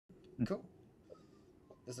Cool.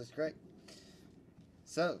 This looks great.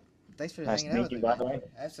 So, thanks for Nice hanging to out meet with you, me, by man. the way.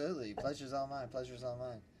 Absolutely. Pleasure's all mine. Pleasure's all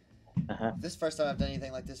mine. Uh-huh. This is the first time I've done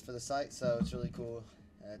anything like this for the site, so it's really cool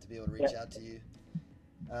to be able to Yeah. reach out to you.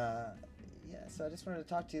 Uh, yeah, so I just wanted to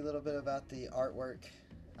talk to you a little bit about the artwork.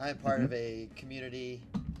 I am part Hmm. of a community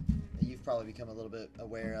that you've probably become a little bit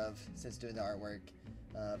aware of since doing the artwork,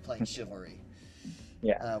 playing Chivalry.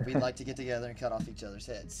 Yeah. We'd like to get together and cut off each other's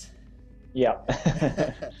heads. Yeah.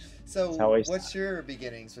 That's So, how I what's start. your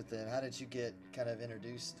beginnings with them? How did you get kind of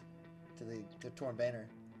introduced to the Torn Banner?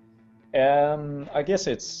 I guess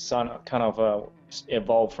it's kind of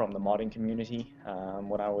evolved from the modding community.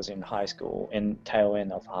 When I was in high school, in tail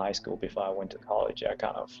end of high school before I went to college, I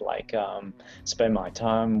kind of like spent my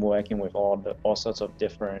time working with all sorts of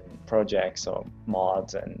different projects or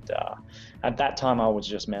mods, and at that time I was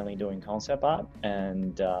just mainly doing concept art,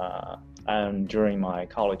 and during my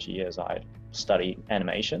college years I studied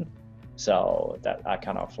animation, so that I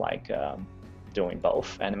kind of like doing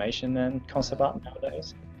both animation and Uh concept huh. art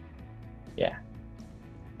nowadays. Yeah,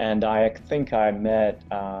 and I think I met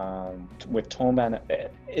with Torn Banner.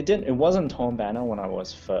 It didn't. It wasn't Torn Banner when I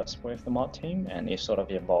was first with the mod team, and it sort of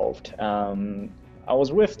evolved. I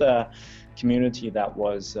was with the community that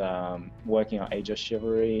was working on Age of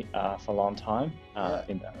Chivalry for a long time Yeah.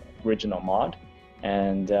 in the original mod,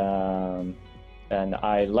 and and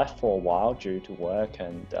I left for a while due to work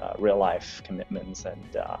and real life commitments,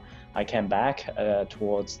 and I came back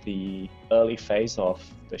towards the early phase of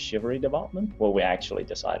the Chivalry development, where we actually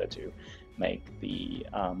decided to make the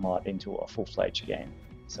mod into a full-fledged game.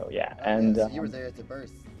 So yeah, Oh yeah. and So you were there at the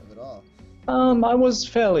birth of it all. I was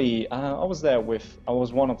fairly, I was there with, I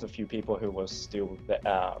was one of the few people who was still,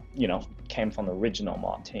 came from the original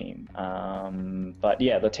mod team. But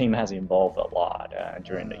yeah, the team has evolved a lot Uh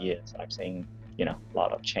during the huh. years. I've seen, a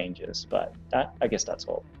lot of changes, but I guess that's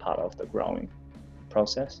all part of the growing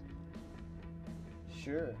process.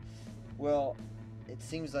 Sure. Well, it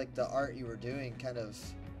seems like the art you were doing kind of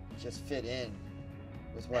just fit in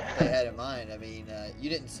with what they had in mind. I mean, you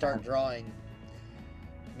didn't start drawing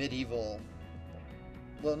medieval.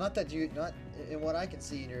 Well, not that you not in what I can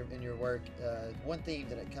see in your work. One theme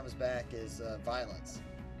that it comes back is violence.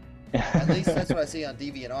 At least that's what I see on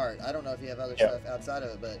DeviantArt. I don't know if you have other Yeah, stuff outside of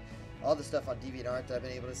it, but all the stuff on DeviantArt that I've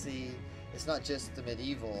been able to see, it's not just the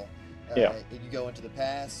medieval. yeah. You go into the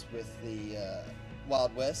past with the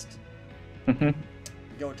Wild West. Hmm. You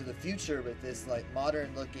go into the future with this like modern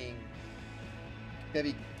looking,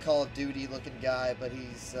 maybe Call of Duty looking guy, but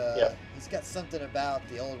Yeah. he's got something about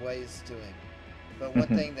the old ways to him. But one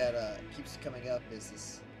Hmm. thing that keeps coming up is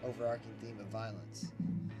this overarching theme of violence.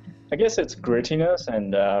 I guess it's grittiness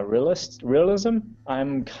and realism.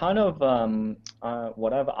 I'm kind of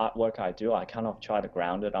whatever artwork I do, I kind of try to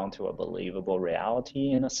ground it onto a believable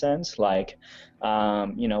reality in a sense. Like,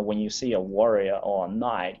 when you see a warrior or a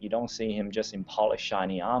knight, you don't see him just in polished,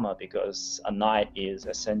 shiny armor because a knight is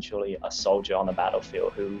essentially a soldier on the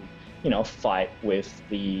battlefield who, fight with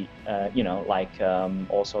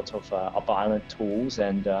all sorts of violent tools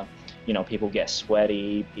and people get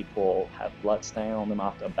sweaty, people have blood stain on them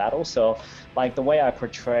after a battle. So, like the way I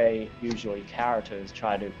portray usually characters,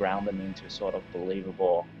 try to ground them into sort of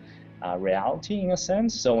believable reality in a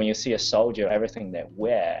sense. So when you see a soldier, everything they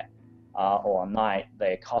wear, or a knight,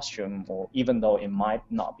 their costume, or even though it might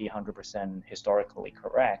not be 100% historically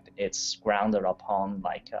correct, it's grounded upon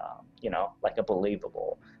like a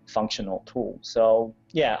believable functional tool. So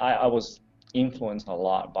yeah, I was influenced a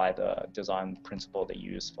lot by the design principle they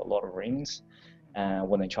use for Lord of the Rings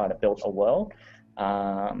when they try to build a world.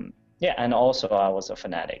 Yeah, and also I was a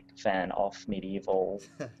fanatic fan of medieval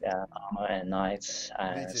armor and knights,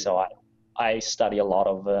 Me too. so I study a lot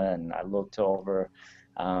of it and I looked over.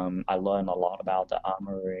 I learned a lot about the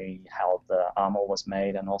armory, how the armor was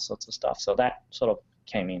made, and all sorts of stuff. So that sort of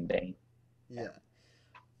came in being. Yeah.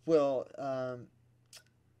 Well,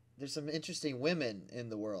 there's some interesting women in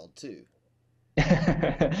the world too.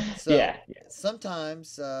 So Yeah, yeah.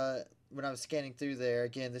 sometimes when I was scanning through there,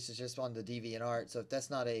 again, this is just on the DeviantArt. So if that's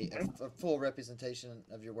not a full representation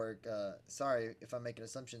of your work, sorry if I'm making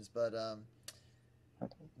assumptions, but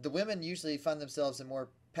the women usually find themselves in more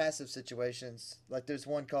passive situations. Like there's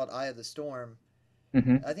one called Eye of the Storm.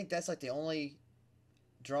 Hmm. I think that's like the only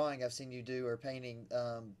drawing I've seen you do or painting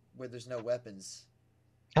where there's no weapons.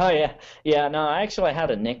 Oh yeah, yeah. No, I actually had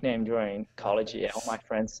a nickname during college. Yeah, all my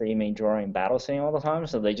friends see me drawing battle scene all the time,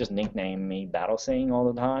 so they just nickname me battle scene all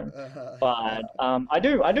the time. uh, But I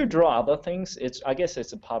do draw other things. I guess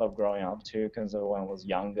it's a part of growing up too, because when I was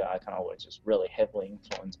younger, I kind of was just really heavily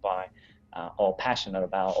influenced by, or passionate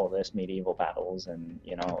about all this medieval battles and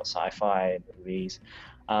sci-fi movies.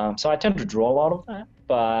 So I tend to draw a lot of that,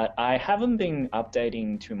 but I haven't been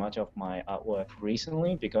updating too much of my artwork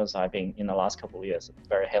recently because I've been, in the last couple of years,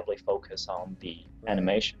 very heavily focused on the Right.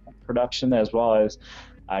 animation production, as well as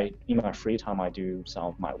in my free time, I do some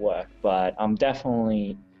of my work. But I'm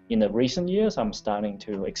definitely, in the recent years, I'm starting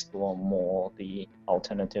to explore more the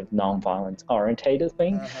alternative, non-violence orientated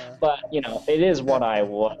thing. But, it is what I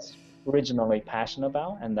was originally passionate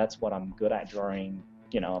about, and that's what I'm good at drawing,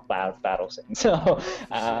 about battle scenes. So,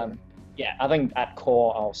 Sure. yeah, I think at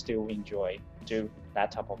core, I'll still enjoy do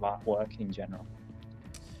that type of artwork in general.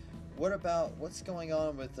 What about what's going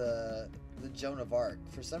on with the Joan of Arc?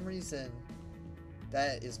 For some reason,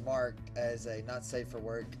 that is marked as a not safe for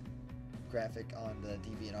work graphic on the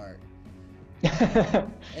DeviantArt.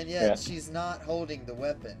 And yet Yeah. she's not holding the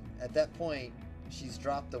weapon. At that point, she's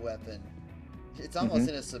dropped the weapon. It's Hmm. almost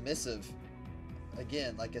in a submissive,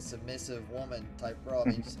 again, like a submissive woman type role.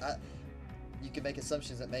 I mean, you can make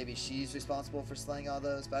assumptions that maybe she's responsible for slaying all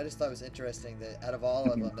those, but I just thought it was interesting that out of all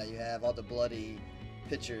of them that you have, all the bloody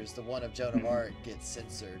pictures, the one of Joan of Arc gets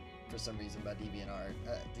censored for some reason by DeviantArt.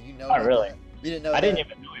 Do you know Oh, about really? that? You didn't know I didn't that?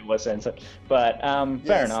 even know it was censored, but fair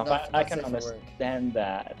Yes, enough. not I not can safe for work. understand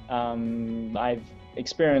that. I've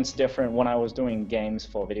experienced different when I was doing games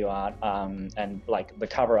for video art, and like the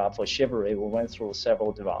cover art for Chivalry. We went through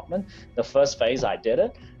several development. The first phase I did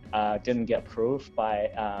it, didn't get approved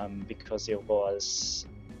by because it was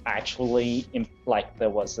actually like there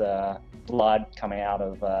was blood coming out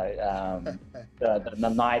of the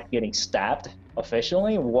knight getting stabbed.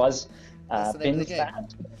 Officially was That's the name of been the game.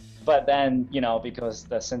 stabbed, but then because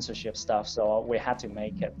the censorship stuff, so we had to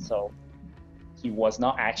make it so he was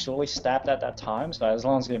not actually stabbed at that time. So as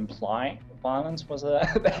long as the implied violence was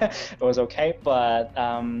it was okay. But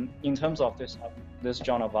in terms of this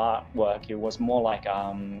Joan of Arc work, it was more like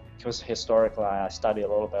because historically I studied a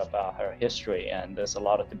little bit about her history, and there's a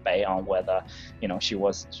lot of debate on whether she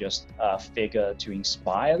was just a figure to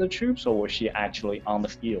inspire the troops, or was she actually on the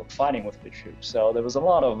field fighting with the troops. So there was a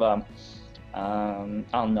lot of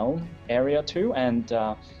unknown area too, and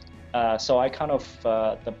so I kind of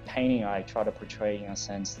the painting I try to portray in a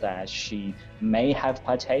sense that she may have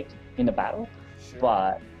partaken in the battle, Sure.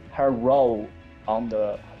 but her role on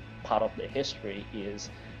the part of the history is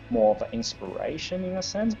more of an inspiration in a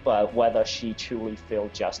sense. But whether she truly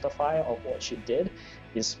feels justified of what she did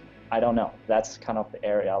is, I don't know. That's kind of the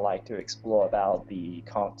area I like to explore about the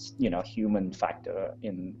human factor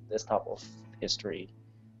in this type of history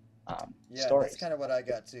Yeah, that's stories. kind of what I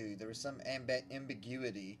got too. There was some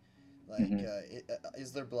ambiguity, like Hmm.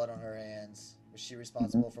 is there blood on her hands? Was she Hmm.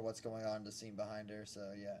 responsible for what's going on in the scene behind her?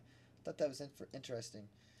 So yeah, I thought that was interesting.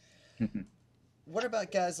 Hmm. What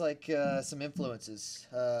about guys like some influences?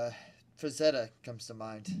 Frazetta comes to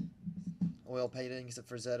mind. Oil paintings of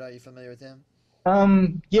Frazetta. Are you familiar with him?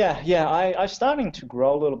 Yeah. I'm starting to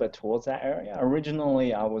grow a little bit towards that area.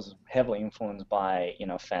 Originally, I was heavily influenced by,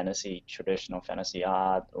 fantasy, traditional fantasy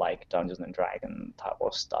art, like Dungeons and Dragons type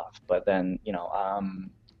of stuff. But then,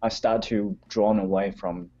 I started to drawn away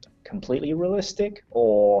from completely realistic,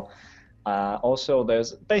 or also,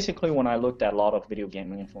 there's basically when I looked at a lot of video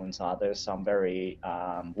game influence art, there's some very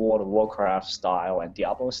World of Warcraft style and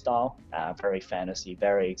Diablo style, very fantasy,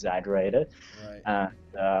 very exaggerated. Right.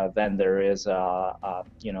 And then there is a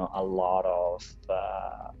lot of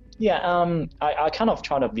I kind of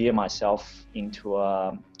try to veer myself into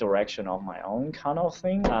a direction of my own kind of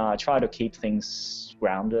thing. I try to keep things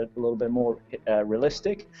grounded, a little bit more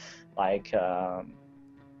realistic, like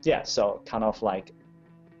so kind of like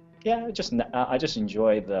I just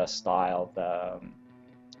enjoy the style, the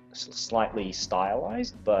slightly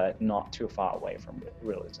stylized, but not too far away from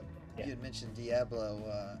realism. Yeah. You had mentioned Diablo.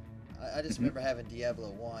 I just Hmm. remember having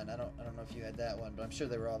Diablo 1. I don't know if you had that one, but I'm sure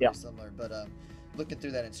they were all Yeah. very similar. But looking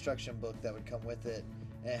through that instruction book that would come with it,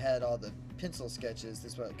 and it had all the pencil sketches.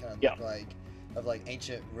 This is what it kind of Yeah. looked like, of like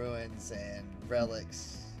ancient ruins and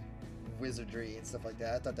relics, wizardry and stuff like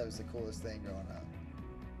that. I thought that was the coolest thing growing up.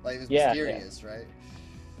 Like it was Yeah. mysterious, right?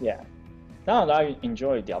 Yeah. No, I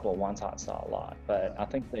enjoy Diablo 1's art style a lot, but I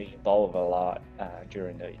think they evolve a lot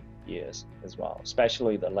during the years as well.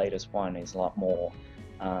 Especially the latest one is a lot more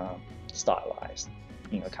stylized,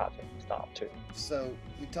 cartoon style too. So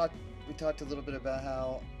we talked a little bit about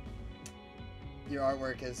how your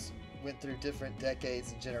artwork has went through different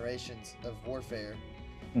decades and generations of warfare.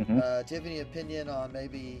 Hmm. Do you have any opinion on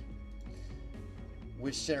maybe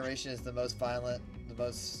which generation is the most violent, the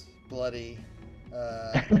most bloody?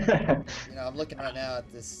 Uh, I'm looking right now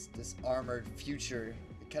at this armored future.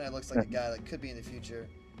 It kind of looks like a guy that could be in the future.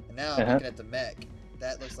 And now I'm Uh-huh. looking at the mech.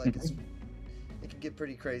 That looks like it can get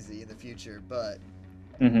pretty crazy in the future. But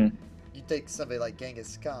Hmm. you take somebody like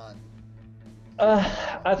Genghis Khan.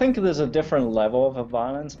 I think there's a different level of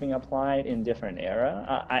violence being applied in different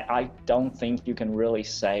era. I don't think you can really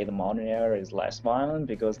say the modern era is less violent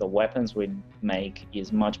because the weapons we make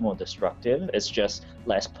is much more destructive. It's just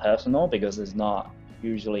less personal because it's not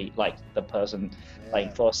usually like the person,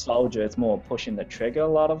 like for a soldier, it's more pushing the trigger a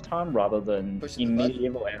lot of time rather than in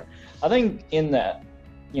medieval era. I think in the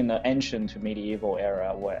ancient to medieval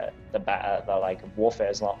era where the like warfare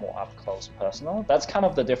is a lot more up close personal. That's kind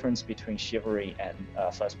of the difference between chivalry and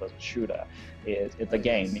first person shooter is the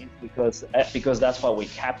game, because that's why we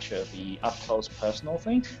capture the up close personal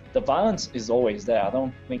thing. The violence is always there. I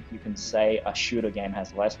don't think you can say a shooter game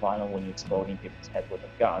has less violence when you're exploding people's head with a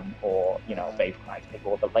gun or vaporizing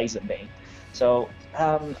or the laser beam. So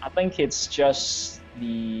I think it's just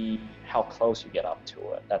how close you get up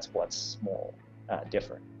to it. That's what's more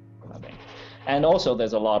different, I think. And also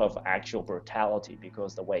there's a lot of actual brutality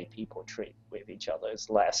because the way people treat with each other is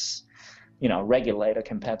less, regulated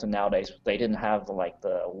compared to nowadays. They didn't have like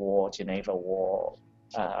the Geneva War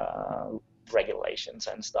regulations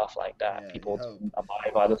and stuff like that. People didn't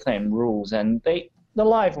abide by the same rules, and the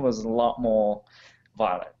life was a lot more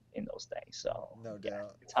violent in those days. So no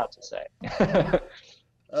doubt, it's hard to say.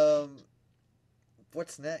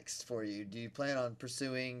 What's next for you? Do you plan on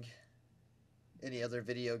pursuing any other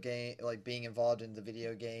video game, like being involved in the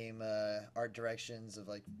video game art directions of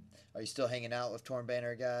like, are you still hanging out with Torn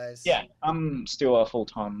Banner guys? Yeah, I'm still a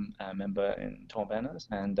full-time member in Torn Banners,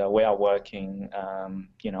 and we are working, on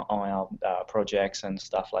our projects and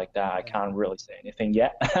stuff like that. I can't really say anything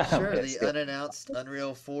yet. Sure, the unannounced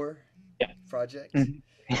Unreal 4 project.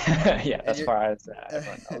 Yeah, as far as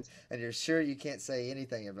everyone knows. And you're sure you can't say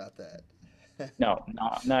anything about that? No,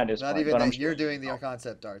 not this Not point, even that. Sure you're doing the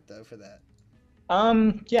concept art though for that.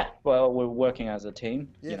 Yeah, well, we're working as a team,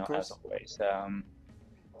 as always. So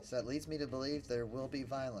that leads me to believe there will be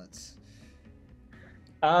violence.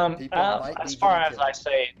 As far as I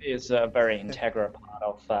say, it's a very integral part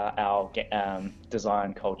of our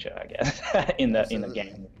design culture, I guess, in the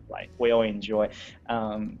game. Like we all enjoy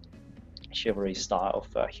chivalry style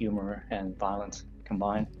of humor and violence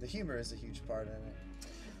combined. The humor is a huge part in it.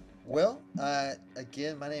 Well,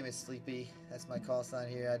 again, my name is Sleepy. That's my call sign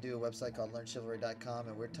here. I do a website called LearnChivalry.com,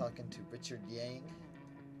 and we're talking to Richard Yang,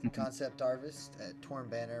 the concept artist at Torn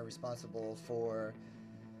Banner, responsible for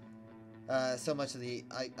so much of the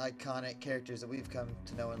iconic characters that we've come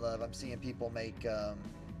to know and love. I'm seeing people make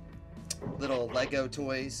little Lego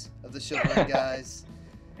toys of the Chivalry guys.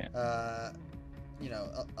 A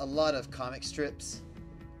lot of comic strips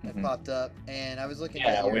have popped up, and I was looking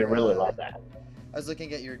at we really love that. I was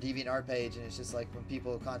looking at your DeviantArt page, and it's just like when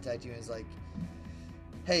people contact you and it's like,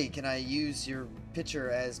 hey, can I use your picture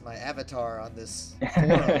as my avatar on this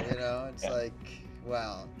forum? It's like,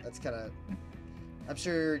 wow, that's kind of, I'm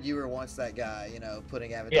sure you were once that guy,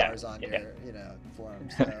 putting avatars on your, forum.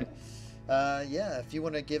 So, if you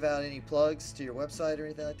want to give out any plugs to your website or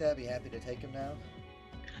anything like that, I'd be happy to take them now.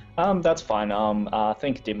 That's fine. I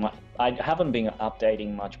think I haven't been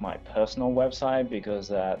updating much my personal website because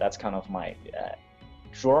that's kind of my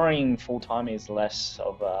drawing full-time is less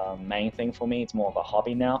of a main thing for me. It's more of a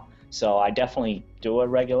hobby now. So I definitely do it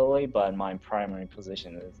regularly, but my primary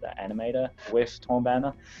position is the animator with Torn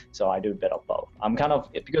Banner. So I do a bit of both. I'm kind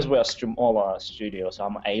of, because we're a smaller studio, so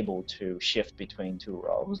I'm able to shift between two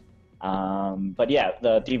roles. But yeah,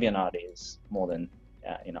 the DeviantArt is more than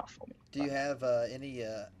enough for me. Do you have any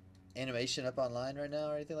animation up online right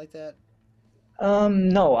now or anything like that?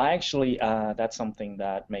 No, I actually, that's something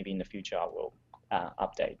that maybe in the future I will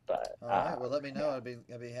update. But all right, well, let me know. I'd be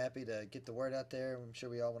happy to get the word out there. I'm sure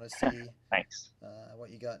we all want to see thanks what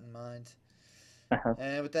you got in mind.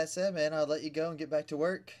 And with that said, man, I'll let you go and get back to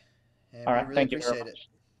work. And all right, really thank you appreciate very much.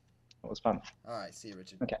 It was fun. All right, see you,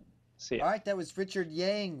 Richard. Okay. See you. All right, that was Richard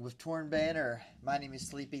Yang with Torn Banner. My name is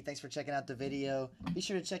Sleepy. Thanks for checking out the video. Be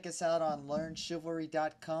sure to check us out on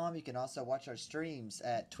LearnChivalry.com. You can also watch our streams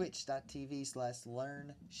at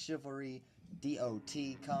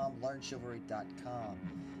twitch.tv/LearnChivalry.com, LearnChivalry.com.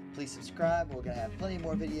 Please subscribe. We're going to have plenty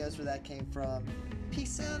more videos where that came from.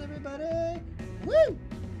 Peace out, everybody. Woo!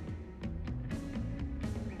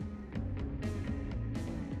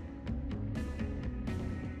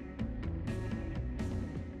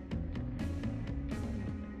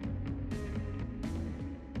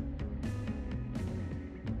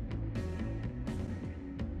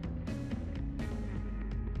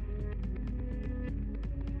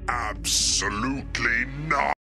 Absolutely not.